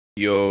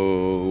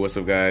Yo, what's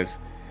up, guys?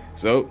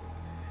 So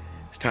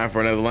it's time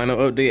for another lineup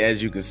update.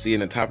 As you can see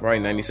in the top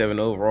right, 97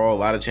 overall. A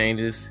lot of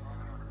changes,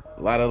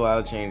 a lot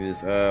of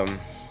changes. And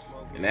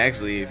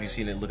actually, if you've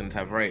seen it, look in the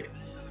top right,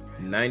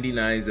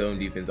 99 zone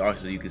defense.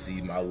 Actually, you can see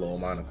my low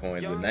amount of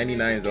coins, but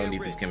 99 zone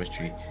defense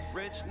chemistry.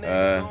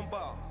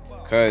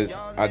 Cause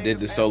I did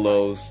the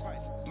solos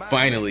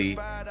finally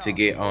to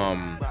get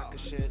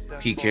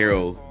Pete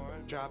Carroll,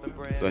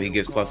 so he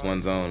gets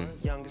 +1 zone.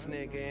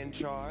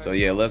 So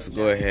yeah, let's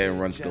go ahead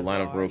and run through the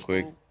lineup real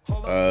quick.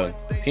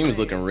 Team is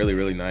looking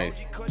really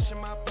nice.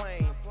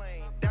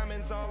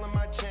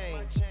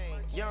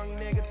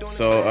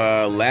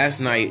 So last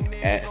night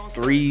at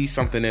 3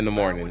 something in the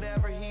morning,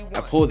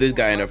 I pulled this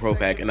guy in a pro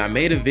pack and I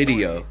made a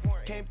video,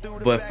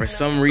 but for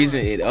some reason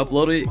it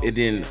uploaded. It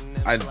didn't.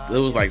 It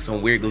was like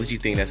some weird glitchy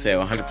thing that said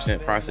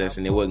 100% process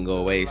and it wouldn't go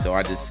away. So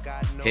I just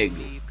hit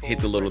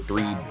the little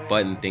 3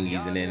 button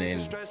thingies and then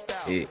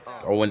I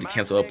wanted to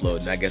cancel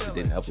upload, and I guess it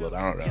didn't upload.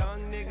 I don't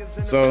know.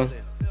 So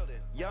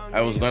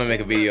I was gonna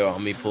make a video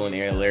on me pulling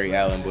Larry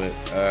Allen, but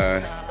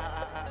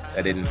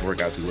that didn't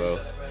work out too well.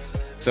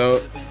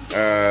 So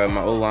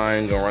my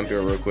O-line, gonna run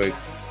through it real quick.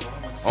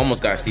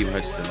 Almost got Steven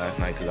Hutchinson last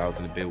night because I was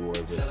in the bid war,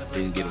 but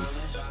didn't get him.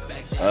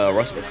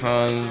 Russell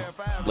Kung,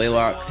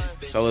 Blaylock,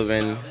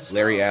 Sullivan,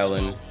 Larry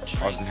Allen,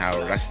 Austin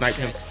Howard. I sniped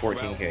him for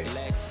 14K.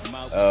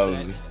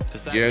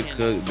 Jared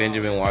Cook,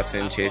 Benjamin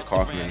Watson, Chase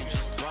Kaufman.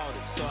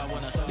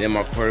 Then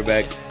my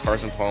quarterback,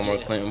 Carson Palmer,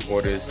 Clinton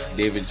Portis,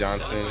 David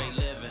Johnson,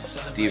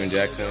 Steven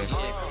Jackson.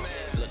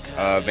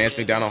 Vance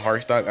McDonald,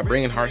 Hartstock. I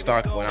bring in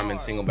Hartstock when I'm in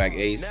single back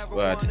ace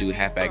to do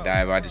halfback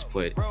dive. I just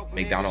put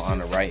McDonald on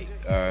the right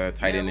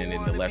tight end, and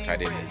then the left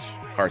tight end is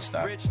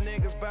Hartstock.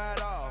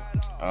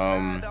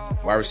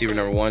 Wide receiver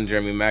number 1,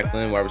 Jeremy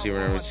Macklin. Wide receiver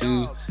number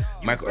 2,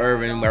 Michael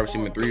Irvin. Wide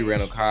receiver 3,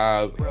 Randall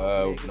Cobb.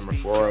 Number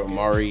 4,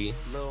 Amari.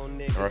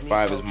 Number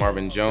 5 is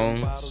Marvin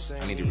Jones.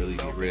 I need to really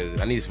get rid of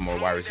it. I need some more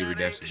wide receiver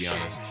depth, to be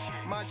honest.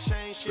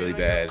 It's really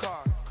bad.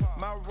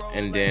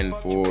 And then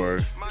for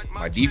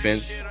my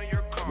defense,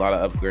 a lot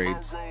of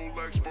upgrades.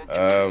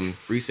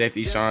 Free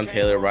safety, Sean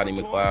Taylor, Rodney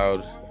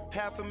McLeod.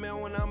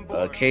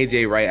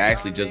 KJ Wright, I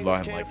actually just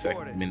bought him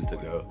like minutes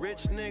ago.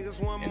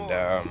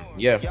 And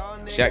yeah,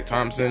 Shaq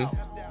Thompson,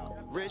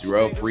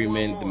 Jarrell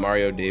Freeman,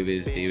 Demario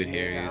Davis,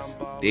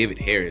 David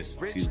Harris,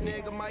 excuse me.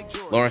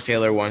 Lawrence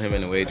Taylor won him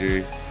in a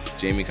wager.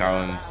 Jamie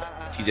Collins,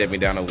 TJ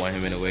McDonald won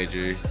him in a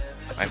wager.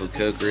 Michael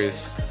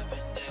Kilchrist,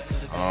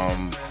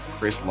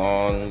 Chris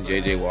Long,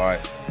 JJ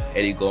Watt,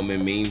 Eddie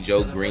Goldman, Mean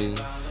Joe Green,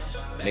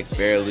 Nick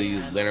Fairley,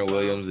 Leonard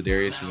Williams,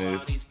 Darius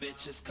Smith,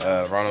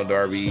 Ronald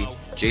Darby,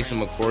 Jason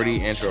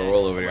McCourty, Antero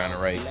Roll over there on the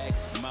right,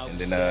 and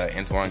then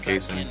Antoine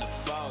Cason,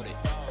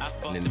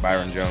 and then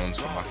Byron Jones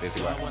for my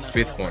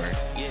fifth corner.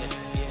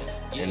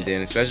 And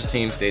then special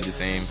teams stayed the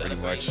same pretty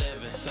much.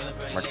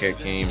 Marquette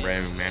King,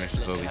 Brandon McManus,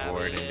 Jacoby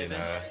Ford, and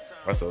then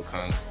Russell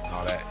Kung, and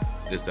all that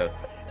good stuff.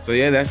 So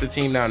yeah, that's the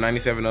team now,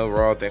 97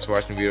 overall. Thanks for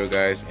watching the video,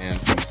 guys, and